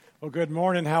Well, good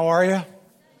morning. How are you?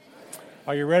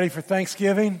 Are you ready for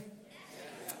Thanksgiving?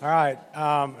 All right.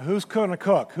 Who's going to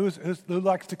cook? Who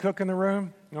likes to cook in the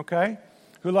room? Okay.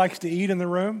 Who likes to eat in the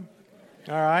room?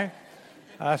 All right.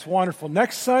 That's wonderful.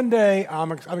 Next Sunday,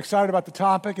 I'm excited about the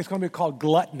topic. It's going to be called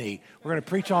gluttony. We're going to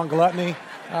preach on gluttony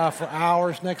for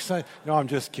hours next Sunday. No, I'm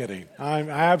just kidding. I'm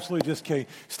absolutely just kidding.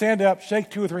 Stand up,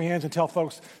 shake 2 or 3 hands, and tell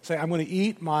folks, say, I'm going to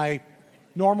eat my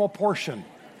normal portion.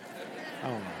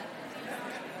 Oh.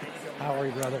 How are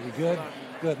you, brother? You good?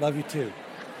 Good. Love you too.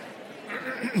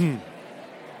 Give me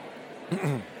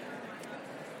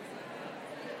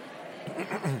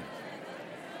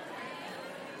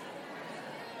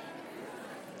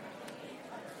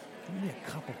a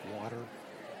cup of water.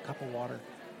 Cup of water.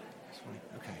 That's fine.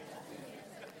 Okay.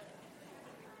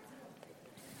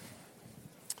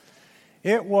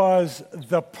 It was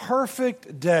the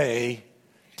perfect day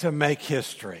to make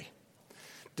history.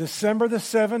 December the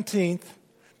 17th,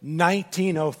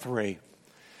 1903.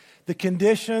 The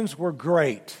conditions were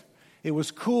great. It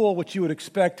was cool, what you would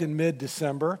expect in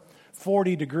mid-December,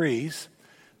 40 degrees.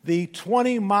 The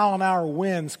 20-mile-an-hour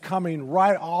winds coming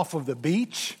right off of the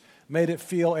beach made it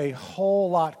feel a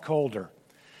whole lot colder.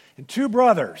 And 2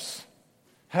 brothers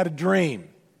had a dream,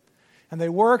 and they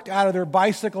worked out of their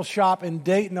bicycle shop in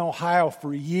Dayton, Ohio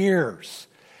for years.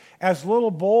 As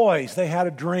little boys, they had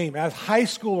a dream. As high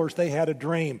schoolers, they had a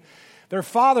dream. Their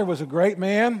father was a great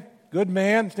man, good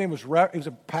man. His name was, he was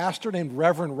a pastor named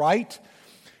Reverend Wright.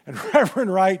 And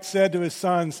Reverend Wright said to his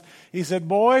sons, he said,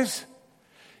 boys,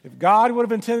 if God would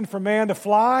have intended for man to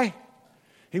fly,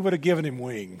 he would have given him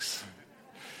wings.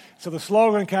 So the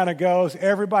slogan kind of goes,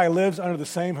 everybody lives under the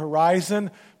same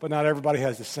horizon, but not everybody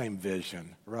has the same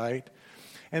vision, right?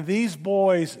 And these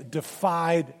boys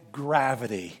defied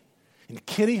gravity. In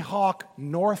Kitty Hawk,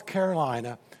 North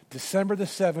Carolina, December the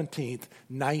 17th,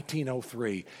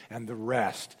 1903, and the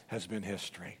rest has been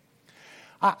history.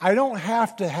 I don't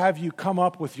have to have you come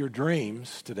up with your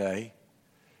dreams today.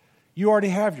 You already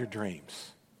have your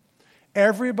dreams.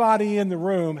 Everybody in the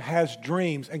room has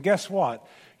dreams, and guess what?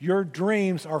 Your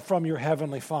dreams are from your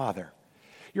Heavenly Father.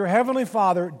 Your Heavenly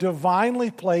Father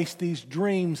divinely placed these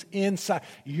dreams inside.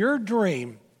 Your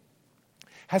dream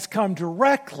has come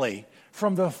directly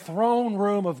from the throne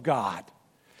room of God.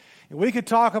 And we could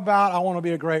talk about, I want to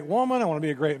be a great woman, I want to be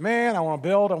a great man, I want to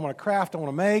build, I want to craft, I want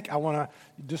to make, I want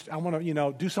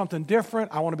to do something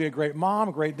different, I want to be a great mom,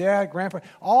 a great dad, grandpa.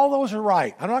 All those are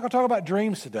right. I'm not going to talk about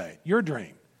dreams today, your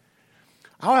dream.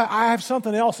 I have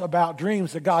something else about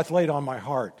dreams that God's laid on my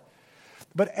heart.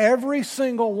 But every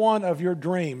single one of your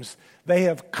dreams, they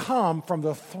have come from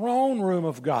the throne room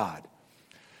of God.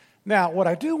 Now, what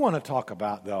I do want to talk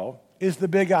about, though, is the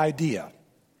big idea.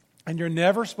 And you're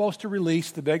never supposed to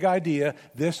release the big idea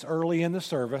this early in the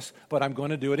service, but I'm going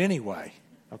to do it anyway,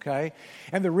 okay?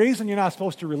 And the reason you're not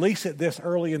supposed to release it this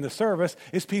early in the service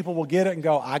is people will get it and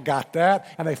go, I got that,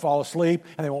 and they fall asleep,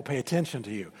 and they won't pay attention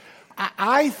to you.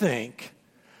 I think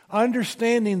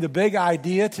understanding the big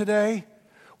idea today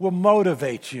will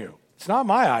motivate you. It's not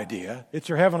my idea. It's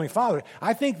your Heavenly Father.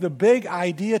 I think the big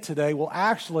idea today will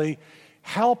actually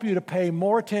help you to pay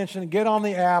more attention, get on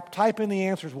the app, type in the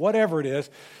answers, whatever it is.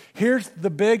 Here's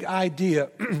the big idea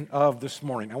of this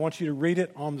morning. I want you to read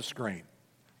it on the screen.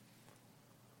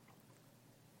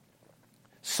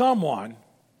 Someone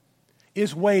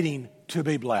is waiting to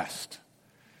be blessed.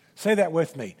 Say that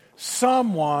with me.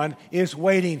 Someone is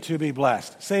waiting to be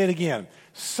blessed. Say it again.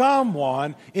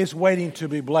 Someone is waiting to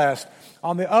be blessed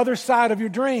on the other side of your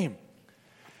dream.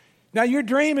 Now, your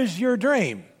dream is your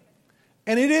dream.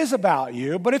 And it is about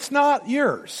you, but it's not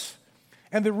yours.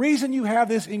 And the reason you have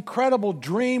this incredible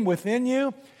dream within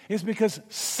you is because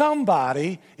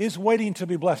somebody is waiting to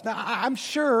be blessed. Now, I'm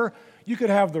sure you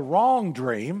could have the wrong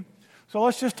dream. So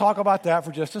let's just talk about that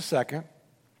for just a second.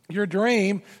 Your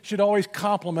dream should always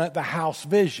complement the house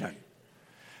vision.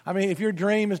 I mean, if your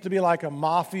dream is to be like a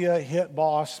mafia hit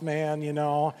boss man,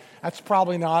 that's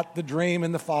probably not the dream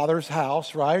in the Father's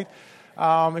house, right?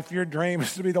 If your dream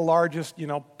is to be the largest,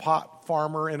 pot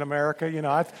farmer in America,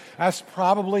 that's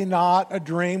probably not a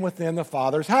dream within the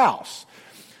Father's house.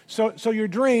 So your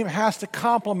dream has to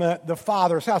complement the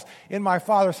Father's house. In my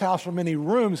Father's house are many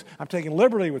rooms. I'm taking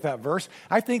liberty with that verse.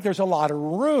 I think there's a lot of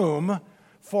room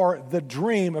for the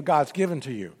dream of God's given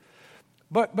to you.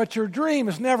 But your dream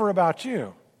is never about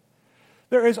you.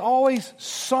 There is always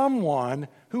someone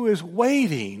who is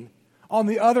waiting on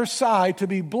the other side to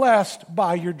be blessed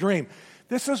by your dream.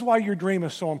 This is why your dream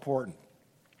is so important.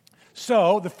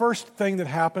 So the first thing that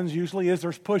happens usually is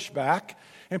there's pushback,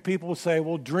 and people will say,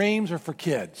 well, dreams are for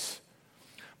kids.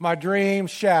 My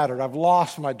dream's shattered. I've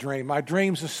lost my dream. My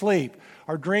dream's asleep.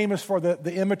 Our dream is for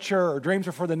the immature. Our dreams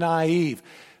are for the naive.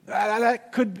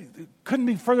 That couldn't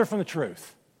be further from the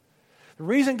truth. The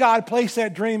reason God placed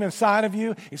that dream inside of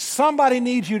you is somebody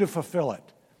needs you to fulfill it.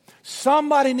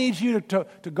 Somebody needs you to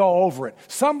go over it.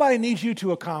 Somebody needs you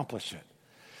to accomplish it.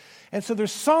 And so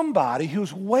there's somebody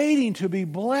who's waiting to be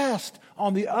blessed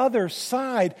on the other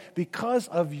side because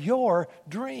of your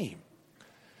dream.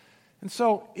 And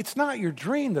so it's not your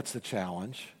dream that's the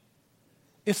challenge.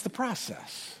 It's the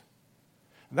process.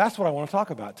 And that's what I want to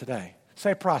talk about today.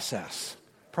 Say process.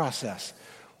 Process.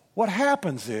 What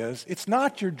happens is it's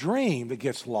not your dream that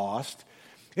gets lost.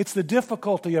 It's the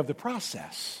difficulty of the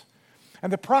process.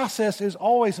 And the process is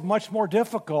always much more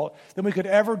difficult than we could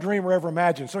ever dream or ever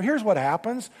imagine. So here's what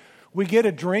happens. We get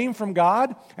a dream from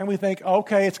God, and we think,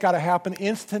 okay, it's got to happen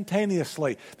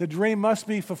instantaneously. The dream must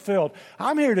be fulfilled.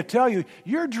 I'm here to tell you,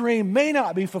 your dream may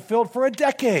not be fulfilled for a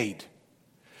decade.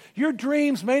 Your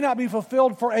dreams may not be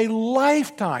fulfilled for a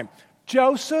lifetime.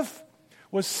 Joseph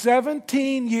was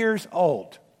 17 years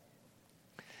old.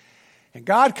 And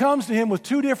God comes to him with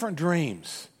two different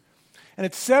dreams. And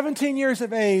at 17 years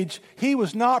of age, he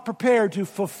was not prepared to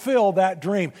fulfill that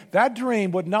dream. That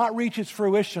dream would not reach its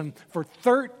fruition for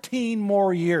 13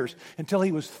 more years. Until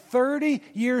he was 30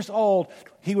 years old,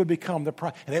 he would become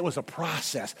and it was a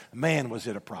process. Man, was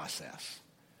it a process.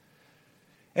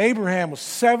 Abraham was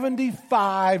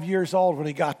 75 years old when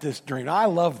he got this dream. I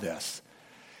love this.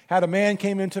 Had a man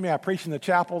came into me, I preached in the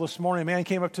chapel this morning, a man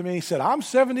came up to me and he said, I'm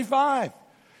 75.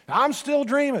 I'm still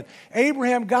dreaming.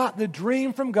 Abraham got the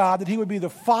dream from God that he would be the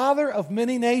father of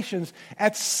many nations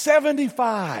at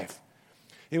 75.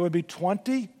 It would be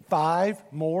 25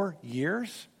 more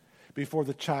years before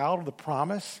the child of the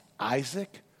promise,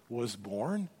 Isaac, was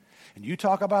born. And you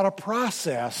talk about a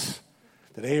process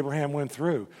that Abraham went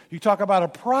through. You talk about a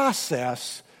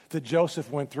process that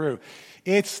Joseph went through.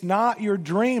 It's not your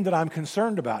dream that I'm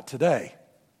concerned about today.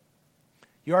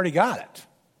 You already got it.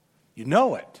 You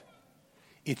know it.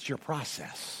 It's your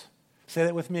process. Say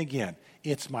that with me again.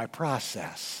 It's my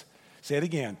process. Say it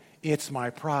again. It's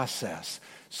my process.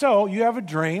 So you have a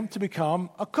dream to become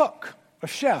a cook, a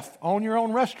chef, own your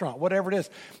own restaurant, whatever it is.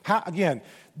 Again,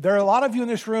 there are a lot of you in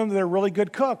this room that are really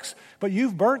good cooks, but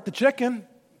you've burnt the chicken,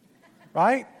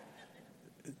 right?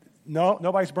 No,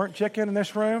 nobody's burnt chicken in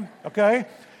this room, okay?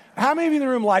 How many of you in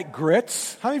the room like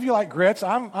grits? How many of you like grits?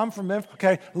 I'm from Memphis,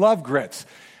 okay, love grits.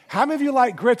 How many of you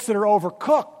like grits that are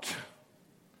overcooked?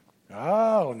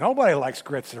 Oh, nobody likes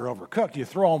grits that are overcooked. You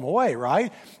throw them away,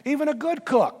 right? Even a good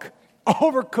cook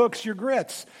overcooks your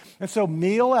grits. And so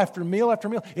meal after meal after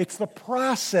meal, it's the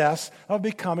process of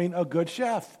becoming a good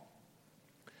chef.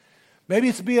 Maybe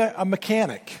it's to be a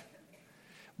mechanic.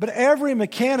 But every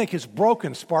mechanic has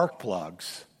broken spark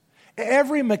plugs.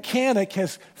 Every mechanic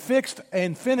has fixed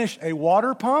and finished a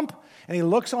water pump, and he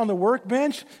looks on the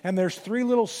workbench, and there's 3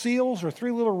 little seals or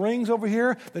 3 little rings over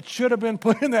here that should have been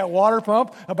put in that water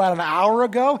pump about an hour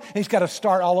ago, and he's got to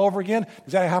start all over again.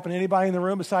 Does that happen to anybody in the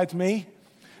room besides me?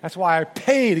 That's why I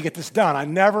pay to get this done. I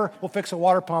never will fix a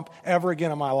water pump ever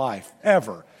again in my life,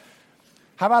 ever.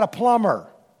 How about a plumber?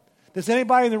 Does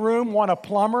anybody in the room want a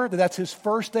plumber that's his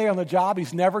first day on the job?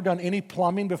 He's never done any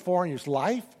plumbing before in his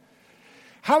life?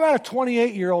 How about a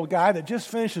 28-year-old guy that just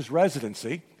finished his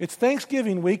residency? It's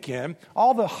Thanksgiving weekend.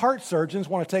 All the heart surgeons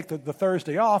want to take the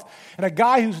Thursday off. And a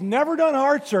guy who's never done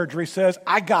heart surgery says,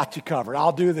 I got you covered.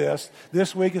 I'll do this.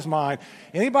 This week is mine.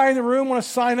 Anybody in the room want to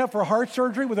sign up for heart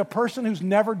surgery with a person who's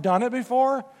never done it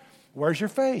before? Where's your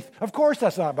faith? Of course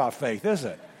that's not about faith, is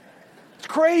it? It's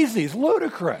crazy. It's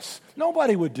ludicrous.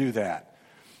 Nobody would do that.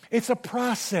 It's a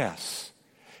process.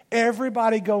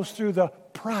 Everybody goes through the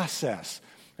process.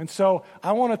 And so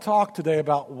I want to talk today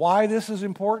about why this is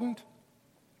important.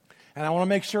 And I want to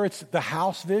make sure it's the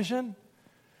house vision.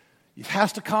 It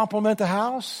has to complement the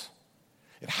house.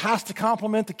 It has to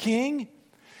complement the king.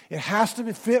 It has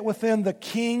to fit within the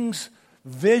king's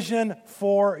vision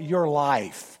for your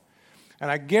life. And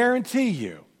I guarantee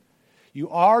you, you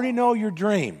already know your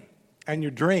dream and your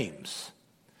dreams.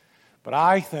 But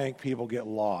I think people get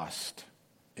lost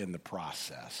in the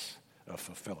process of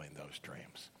fulfilling those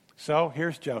dreams. So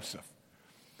here's Joseph.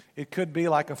 It could be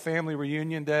like a family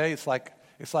reunion day. It's like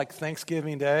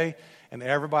Thanksgiving Day, and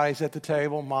everybody's at the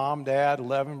table, mom, dad,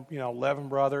 11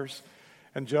 brothers.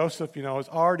 And Joseph, has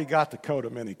already got the coat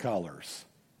of many colors.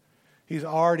 He's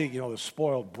already, the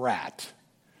spoiled brat.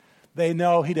 They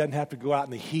know he doesn't have to go out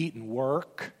in the heat and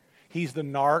work. He's the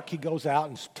narc. He goes out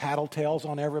and tattletales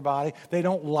on everybody. They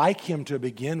don't like him to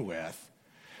begin with.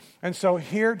 And so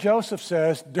here Joseph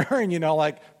says, during,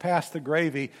 pass the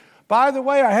gravy, By the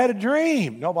way, I had a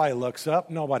dream. Nobody looks up.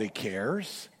 Nobody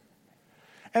cares.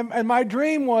 And my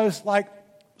dream was like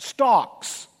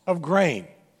stalks of grain.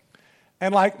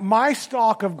 And like my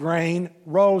stalk of grain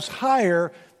rose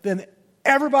higher than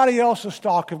everybody else's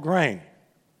stalk of grain.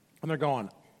 And they're going,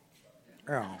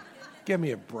 oh, give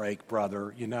me a break,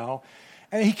 brother, you know.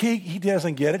 And he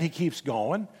doesn't get it. He keeps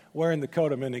going, wearing the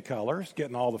coat of many colors,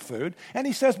 getting all the food. And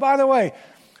he says, by the way,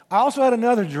 I also had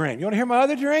another dream. You want to hear my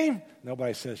other dream?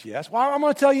 Nobody says yes. Well, I'm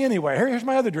going to tell you anyway. Here's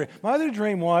my other dream. My other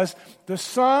dream was the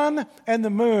sun and the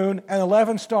moon and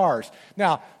 11 stars.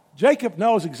 Now, Jacob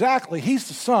knows exactly he's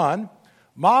the sun,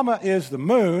 Mama is the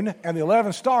moon, and the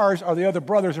 11 stars are the other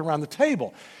brothers around the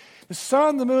table. The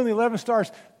sun, the moon, the 11 stars,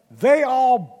 they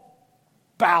all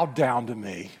bowed down to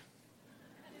me.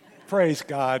 Praise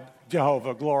God,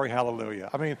 Jehovah, glory, hallelujah.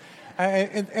 I mean,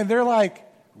 and they're like,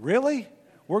 really?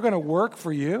 We're going to work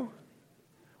for you?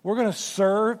 We're going to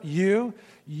serve you?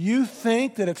 You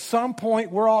think that at some point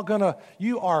we're all going to,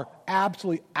 you are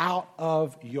absolutely out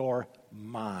of your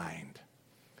mind.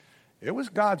 It was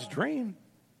God's dream.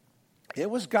 It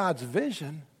was God's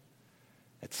vision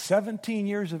at 17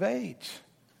 years of age.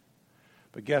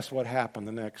 But guess what happened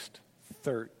the next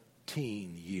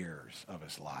 13 years of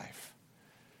his life?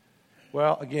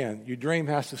 Well, again, your dream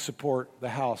has to support the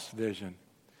house vision.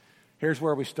 Here's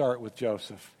where we start with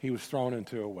Joseph. He was thrown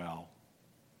into a well.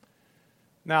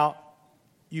 Now,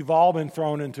 you've all been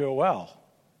thrown into a well.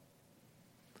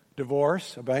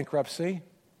 Divorce, a bankruptcy,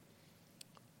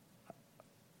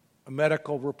 a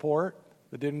medical report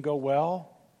that didn't go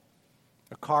well,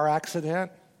 a car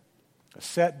accident, a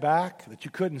setback that you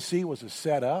couldn't see was a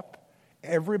setup.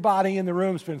 Everybody in the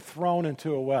room's been thrown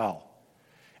into a well.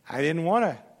 I didn't want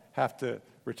to have to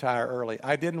retire early.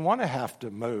 I didn't want to have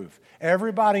to move.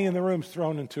 Everybody in the room's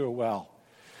thrown into a well.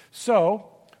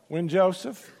 So, when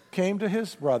Joseph came to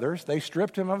his brothers, they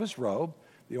stripped him of his robe,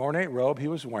 the ornate robe he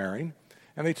was wearing,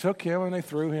 and they took him and they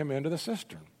threw him into the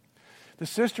cistern. The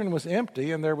cistern was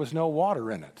empty and there was no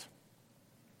water in it.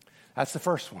 That's the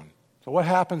first one. So what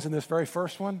happens in this very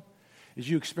first one is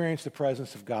you experience the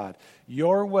presence of God.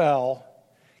 Your well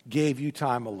gave you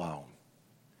time alone.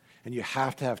 And you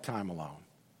have to have time alone.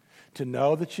 To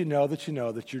know that you know that you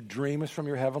know that your dream is from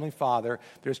your Heavenly Father.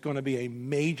 There's going to be a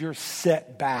major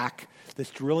setback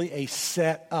that's really a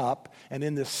set up. And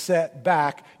in this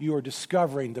setback, you are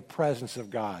discovering the presence of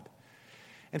God.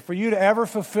 And for you to ever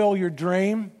fulfill your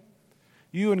dream,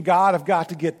 you and God have got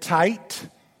to get tight.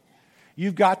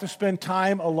 You've got to spend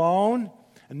time alone.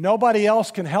 And nobody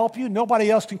else can help you.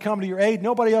 Nobody else can come to your aid.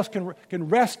 Nobody else can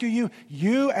rescue you.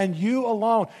 You and you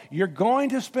alone. You're going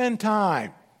to spend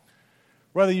time,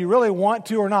 whether you really want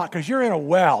to or not, because you're in a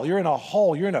well, you're in a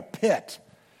hole, you're in a pit.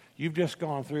 You've just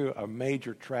gone through a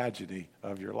major tragedy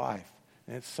of your life.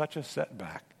 And it's such a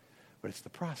setback. But it's the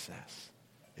process.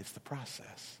 It's the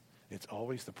process. It's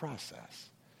always the process.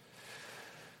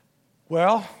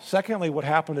 Well, secondly, what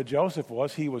happened to Joseph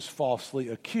was he was falsely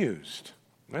accused.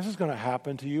 This is going to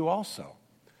happen to you also.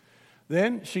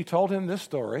 Then she told him this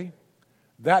story.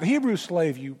 That Hebrew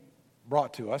slave you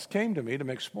brought to us came to me to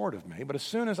make sport of me, but as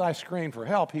soon as I screamed for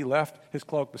help, he left his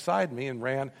cloak beside me and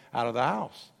ran out of the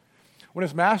house. When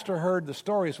his master heard the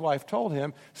story his wife told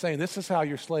him, saying, "This is how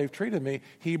your slave treated me,"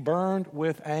 he burned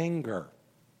with anger.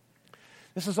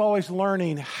 This is always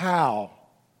learning how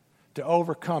to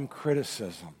overcome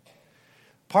criticism.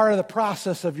 Part of the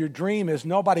process of your dream is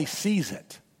nobody sees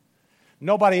it.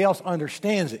 Nobody else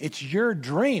understands it. It's your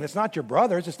dream. It's not your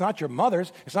brother's. It's not your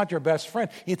mother's. It's not your best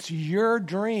friend. It's your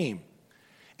dream.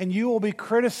 And you will be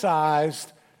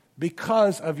criticized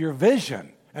because of your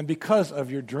vision and because of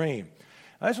your dream.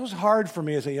 Now, this was hard for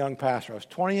me as a young pastor. I was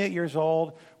 28 years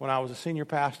old when I was a senior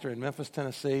pastor in Memphis,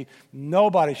 Tennessee.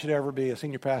 Nobody should ever be a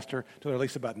senior pastor until they're at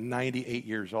least about 98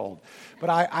 years old.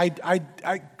 But I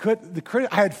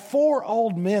had 4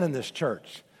 old men in this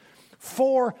church.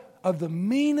 4 of the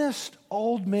meanest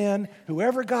old men who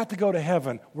ever got to go to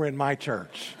heaven were in my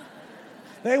church.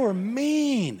 They were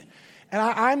mean. And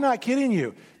I'm not kidding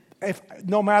you.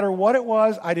 No matter what it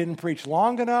was, I didn't preach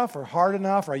long enough or hard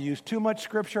enough, or I used too much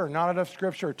scripture or not enough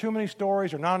scripture, or too many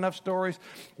stories or not enough stories.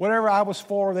 Whatever I was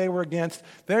for, they were against.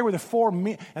 They were the 4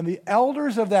 mean. And the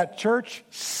elders of that church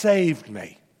saved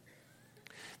me.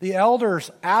 The elders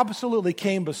absolutely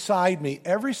came beside me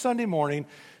every Sunday morning.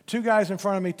 2 guys in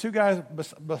front of me, 2 guys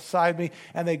beside me,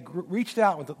 and they reached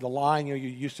out with the line. You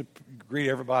used to greet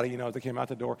everybody, as they came out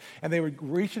the door. And they would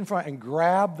reach in front and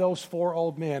grab those 4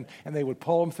 old men, and they would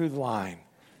pull them through the line.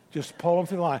 Just pull them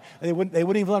through the line. They wouldn't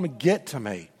even let them get to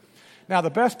me. Now, the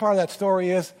best part of that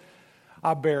story is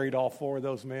I buried all 4 of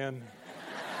those men.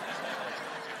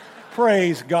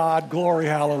 Praise God. Glory,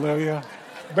 hallelujah.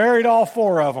 Buried all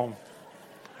four of them.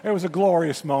 It was a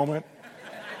glorious moment.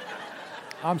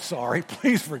 I'm sorry.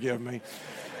 Please forgive me.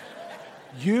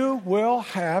 You will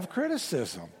have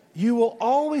criticism. You will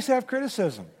always have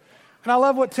criticism. And I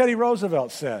love what Teddy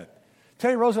Roosevelt said.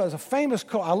 Teddy Roosevelt is a famous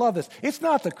quote. I love this. It's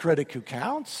not the critic who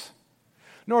counts,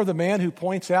 nor the man who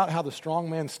points out how the strong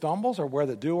man stumbles or where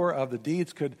the doer of the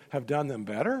deeds could have done them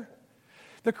better.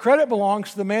 The credit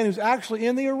belongs to the man who's actually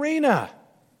in the arena,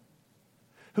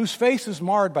 whose face is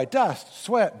marred by dust,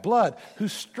 sweat, blood, who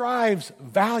strives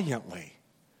valiantly,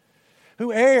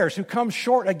 who errs, who comes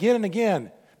short again and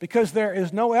again, because there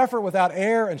is no effort without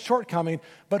error and shortcoming,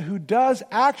 but who does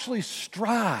actually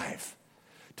strive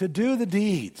to do the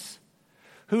deeds,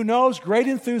 who knows great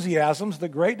enthusiasms, the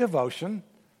great devotion,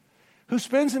 who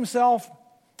spends himself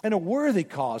in a worthy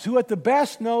cause, who at the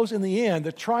best knows in the end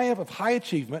the triumph of high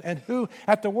achievement, and who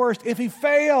at the worst, if he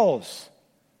fails,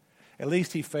 at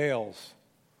least he fails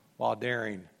while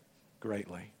daring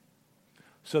greatly,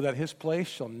 so that his place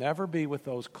shall never be with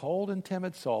those cold and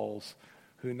timid souls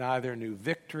who neither knew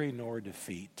victory nor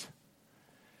defeat.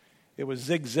 It was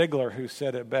Zig Ziglar who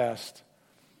said it best,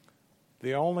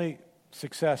 the only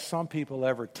success some people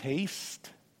ever taste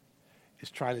is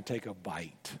trying to take a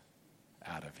bite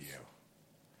out of you.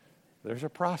 There's a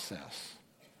process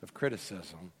of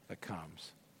criticism that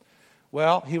comes.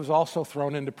 Well, he was also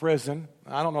thrown into prison.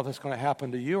 I don't know if that's going to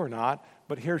happen to you or not,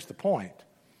 but here's the point.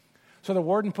 So the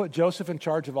warden put Joseph in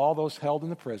charge of all those held in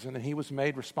the prison, and he was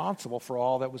made responsible for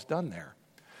all that was done there.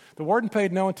 The warden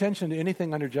paid no attention to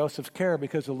anything under Joseph's care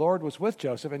because the Lord was with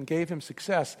Joseph and gave him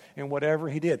success in whatever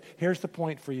he did. Here's the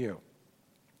point for you.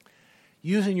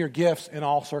 Using your gifts in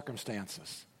all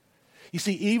circumstances. You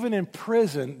see, even in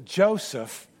prison,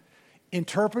 Joseph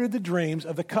interpreted the dreams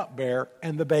of the cupbearer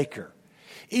and the baker.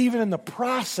 Even in the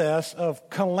process of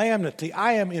calamity,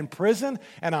 I am in prison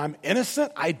and I'm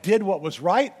innocent. I did what was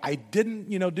right. I didn't,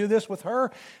 do this with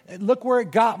her. Look where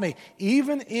it got me.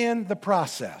 Even in the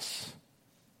process,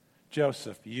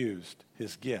 Joseph used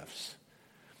his gifts.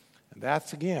 And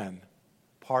that's, again,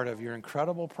 part of your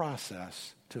incredible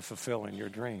process to fulfilling your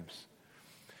dreams.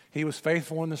 He was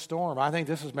faithful in the storm. I think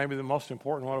this is maybe the most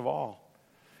important one of all.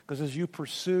 Because as you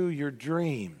pursue your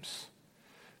dreams,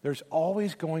 there's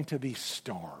always going to be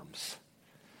storms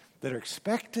that are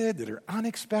expected, that are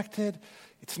unexpected.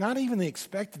 It's not even the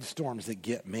expected storms that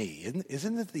get me.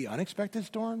 Isn't it the unexpected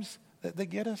storms that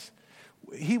get us?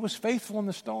 He was faithful in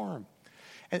the storm.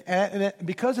 And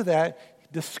because of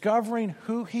that, discovering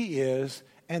who he is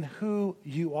and who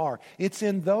you are. It's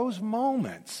in those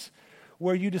moments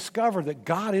where you discover that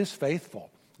God is faithful.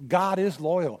 God is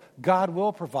loyal. God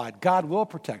will provide. God will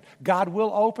protect. God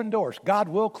will open doors. God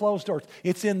will close doors.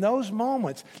 It's in those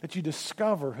moments that you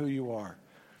discover who you are.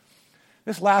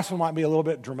 This last one might be a little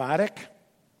bit dramatic,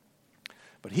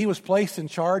 but he was placed in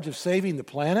charge of saving the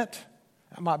planet.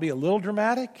 That might be a little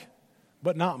dramatic,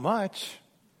 but not much.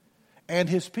 And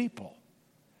his people.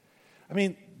 I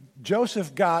mean,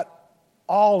 Joseph got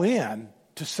all in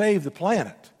to save the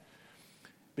planet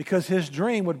because his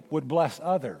dream would bless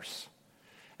others.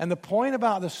 And the point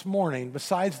about this morning,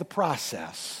 besides the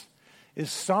process,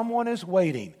 is someone is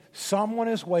waiting, someone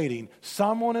is waiting,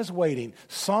 someone is waiting,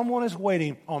 someone is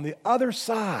waiting on the other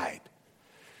side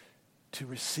to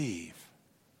receive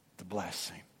the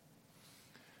blessing.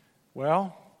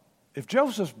 Well, if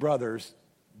Joseph's brothers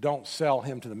don't sell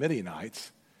him to the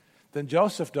Midianites, then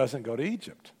Joseph doesn't go to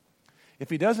Egypt.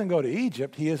 If he doesn't go to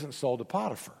Egypt, he isn't sold to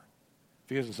Potiphar. If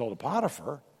he isn't sold to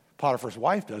Potiphar, Potiphar's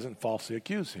wife doesn't falsely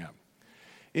accuse him.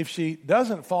 If she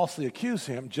doesn't falsely accuse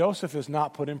him, Joseph is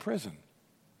not put in prison.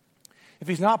 If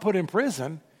he's not put in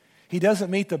prison, he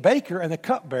doesn't meet the baker and the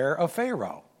cupbearer of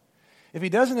Pharaoh. If he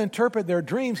doesn't interpret their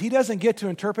dreams, he doesn't get to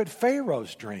interpret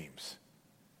Pharaoh's dreams.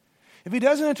 If he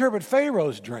doesn't interpret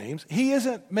Pharaoh's dreams, he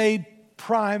isn't made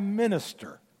prime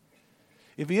minister.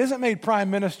 If he isn't made prime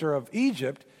minister of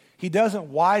Egypt, he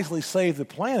doesn't wisely save the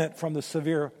planet from the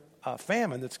severe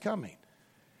famine that's coming.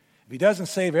 If he doesn't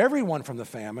save everyone from the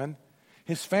famine,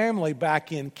 his family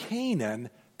back in Canaan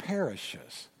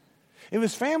perishes. If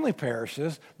his family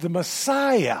perishes, the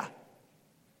Messiah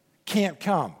can't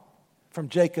come from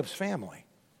Jacob's family.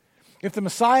 If the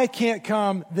Messiah can't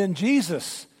come, then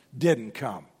Jesus didn't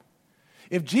come.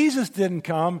 If Jesus didn't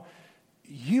come,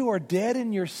 you are dead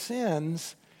in your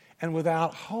sins and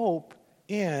without hope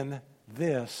in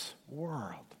this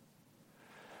world.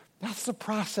 That's the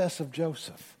process of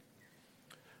Joseph.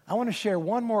 I want to share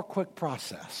one more quick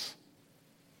process.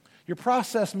 Your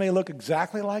process may look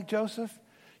exactly like Joseph.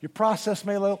 Your process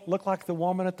may look like the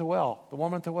woman at the well. The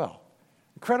woman at the well.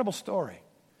 Incredible story.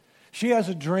 She has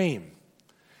a dream.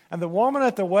 And the woman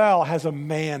at the well has a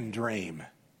man dream.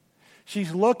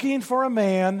 She's looking for a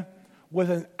man with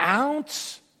an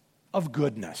ounce of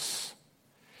goodness.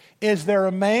 Is there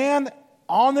a man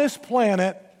on this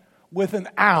planet with an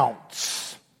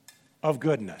ounce of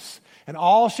goodness? And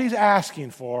all she's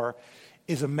asking for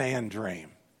is a man dream.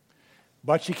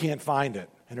 But she can't find it.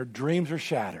 And her dreams are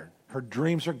shattered. Her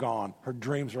dreams are gone. Her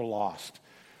dreams are lost.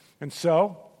 And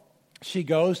so she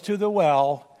goes to the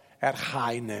well at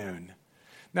high noon.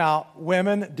 Now,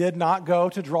 women did not go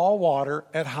to draw water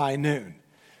at high noon.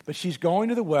 But she's going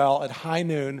to the well at high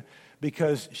noon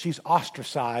because she's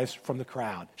ostracized from the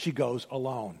crowd. She goes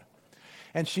alone.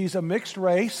 And she's a mixed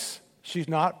race. She's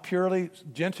not purely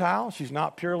Gentile. She's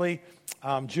not purely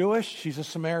Jewish. She's a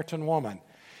Samaritan woman.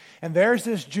 And there's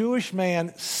this Jewish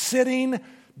man sitting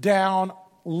down,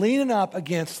 leaning up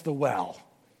against the well.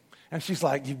 And she's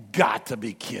like, you've got to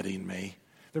be kidding me.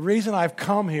 The reason I've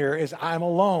come here is I'm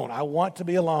alone. I want to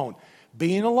be alone.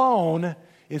 Being alone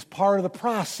is part of the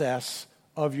process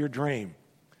of your dream.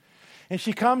 And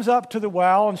she comes up to the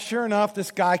well, and sure enough,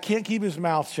 this guy can't keep his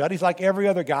mouth shut. He's like every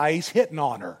other guy. He's hitting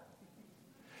on her.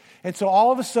 And so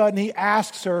all of a sudden, he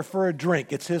asks her for a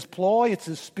drink. It's his ploy, it's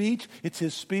his speech, it's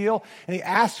his spiel. And he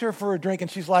asks her for a drink, and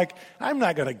she's like, I'm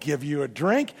not going to give you a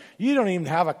drink. You don't even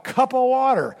have a cup of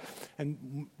water.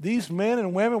 And these men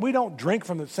and women, we don't drink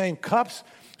from the same cups.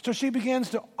 So she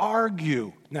begins to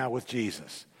argue now with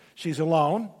Jesus. She's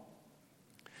alone.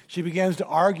 She begins to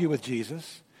argue with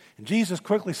Jesus. And Jesus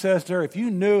quickly says to her, if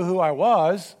you knew who I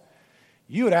was,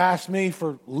 you would ask me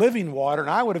for living water,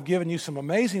 and I would have given you some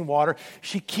amazing water.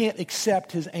 She can't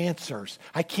accept his answers.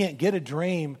 I can't get a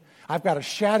dream. I've got a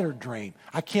shattered dream.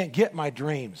 I can't get my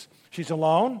dreams. She's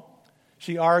alone.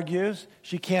 She argues.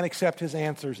 She can't accept his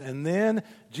answers. And then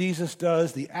Jesus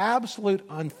does the absolute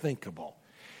unthinkable.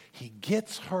 He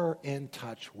gets her in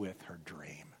touch with her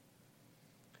dream.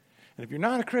 And if you're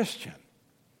not a Christian,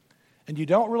 and you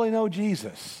don't really know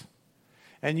Jesus,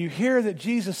 and you hear that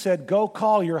Jesus said, go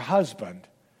call your husband,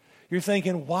 you're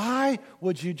thinking, why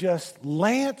would you just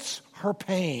lance her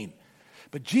pain?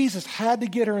 But Jesus had to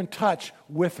get her in touch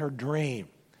with her dream.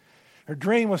 Her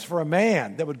dream was for a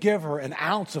man that would give her an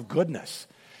ounce of goodness.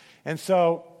 And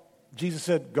so Jesus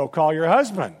said, go call your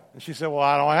husband. And she said, well,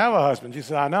 I don't have a husband. She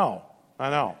said, I know.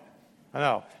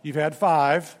 You've had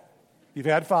five,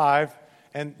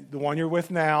 and the one you're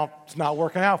with now, it's not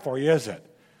working out for you, is it?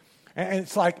 And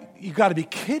it's like, you've got to be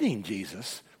kidding,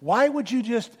 Jesus. Why would you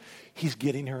just... He's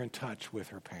getting her in touch with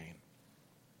her pain.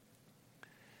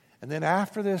 And then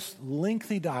after this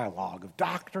lengthy dialogue of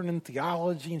doctrine and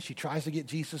theology, and she tries to get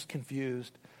Jesus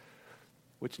confused,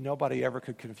 which nobody ever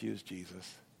could confuse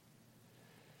Jesus,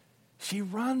 she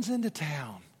runs into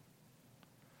town.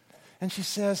 And she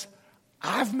says,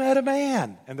 I've met a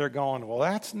man. And they're going, well,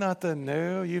 that's nothing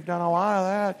new. You've done a lot of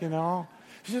that, you know.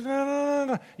 She says,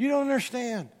 no. You don't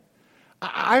understand.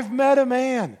 I've met a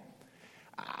man.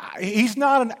 He's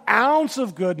not an ounce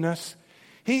of goodness.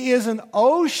 He is an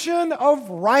ocean of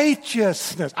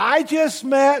righteousness. I just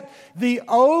met the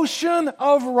ocean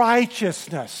of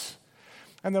righteousness.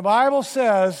 And the Bible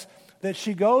says that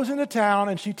she goes into town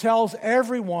and she tells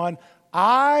everyone,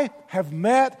 I have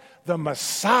met the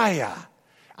Messiah.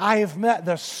 I have met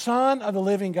the Son of the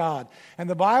living God. And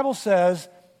the Bible says,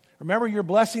 remember, your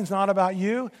blessing's not about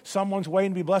you. Someone's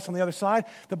waiting to be blessed on the other side.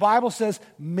 The Bible says,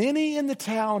 many in the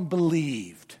town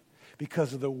believed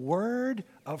because of the word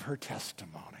of her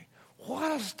testimony.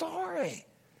 What a story.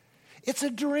 It's a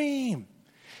dream.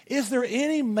 Is there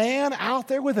any man out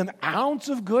there with an ounce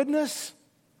of goodness?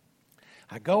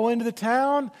 I go into the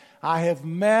town. I have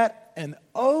met an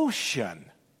ocean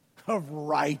of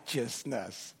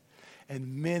righteousness.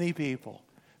 And many people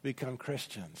become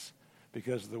Christians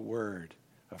because of the word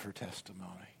of her testimony.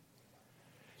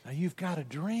 Now you've got a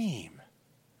dream.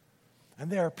 And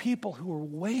there are people who are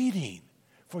waiting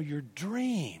for your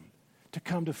dream to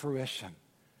come to fruition.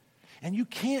 And you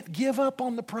can't give up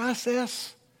on the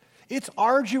process. It's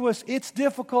arduous. It's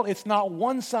difficult. It's not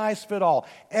one size fit all.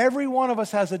 Every one of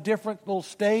us has a different little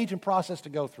stage and process to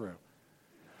go through.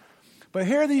 But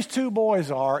here these two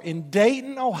boys are in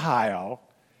Dayton, Ohio,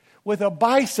 with a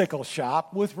bicycle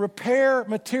shop, with repair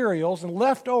materials and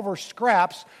leftover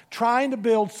scraps, trying to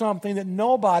build something that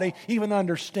nobody even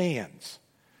understands.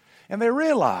 And they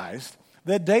realized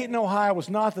that Dayton, Ohio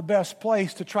was not the best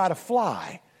place to try to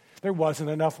fly. There wasn't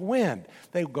enough wind.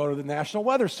 They go to the National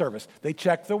Weather Service. They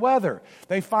check the weather.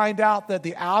 They find out that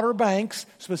the Outer Banks,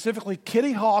 specifically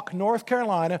Kitty Hawk, North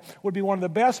Carolina, would be one of the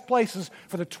best places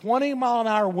for the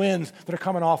 20-mile-an-hour winds that are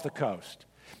coming off the coast.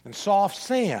 And soft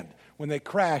sand when they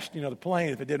crashed, the plane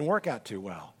if it didn't work out too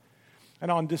well. And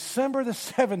on December the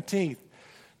 17th,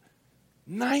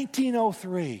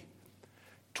 1903,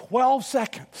 12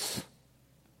 seconds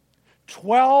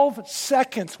 12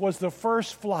 seconds was the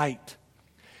first flight.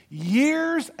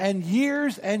 Years and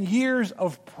years and years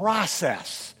of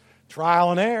process.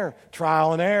 Trial and error,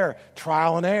 trial and error,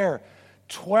 trial and error.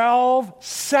 12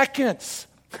 seconds.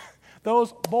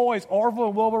 Those boys, Orville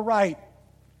and Wilbur Wright,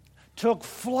 took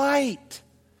flight.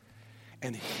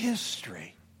 And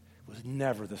history was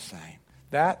never the same.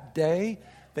 That day,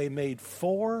 they made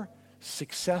 4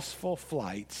 successful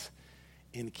flights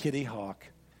in Kitty Hawk,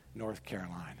 North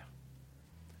Carolina.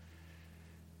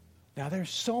 Now, there's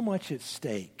so much at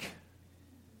stake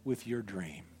with your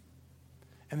dream.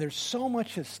 And there's so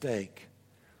much at stake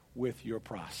with your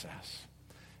process.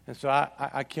 And so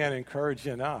I can't encourage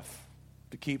you enough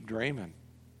to keep dreaming,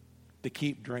 to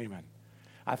keep dreaming.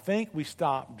 I think we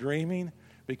stop dreaming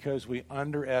because we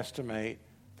underestimate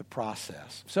the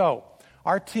process. So,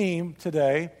 our team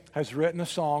today has written a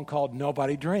song called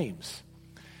Nobody Dreams.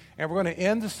 And we're going to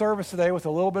end the service today with a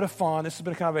little bit of fun. This has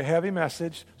been kind of a heavy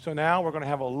message, so now we're going to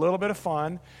have a little bit of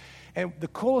fun. And the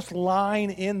coolest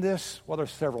line in this, well,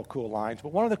 there's several cool lines,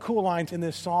 but one of the cool lines in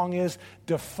this song is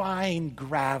defying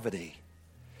gravity.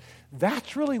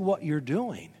 That's really what you're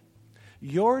doing.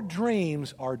 Your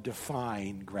dreams are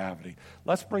defying gravity.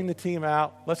 Let's bring the team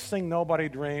out. Let's sing Nobody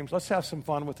Dreams. Let's have some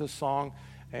fun with this song.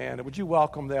 And would you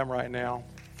welcome them right now?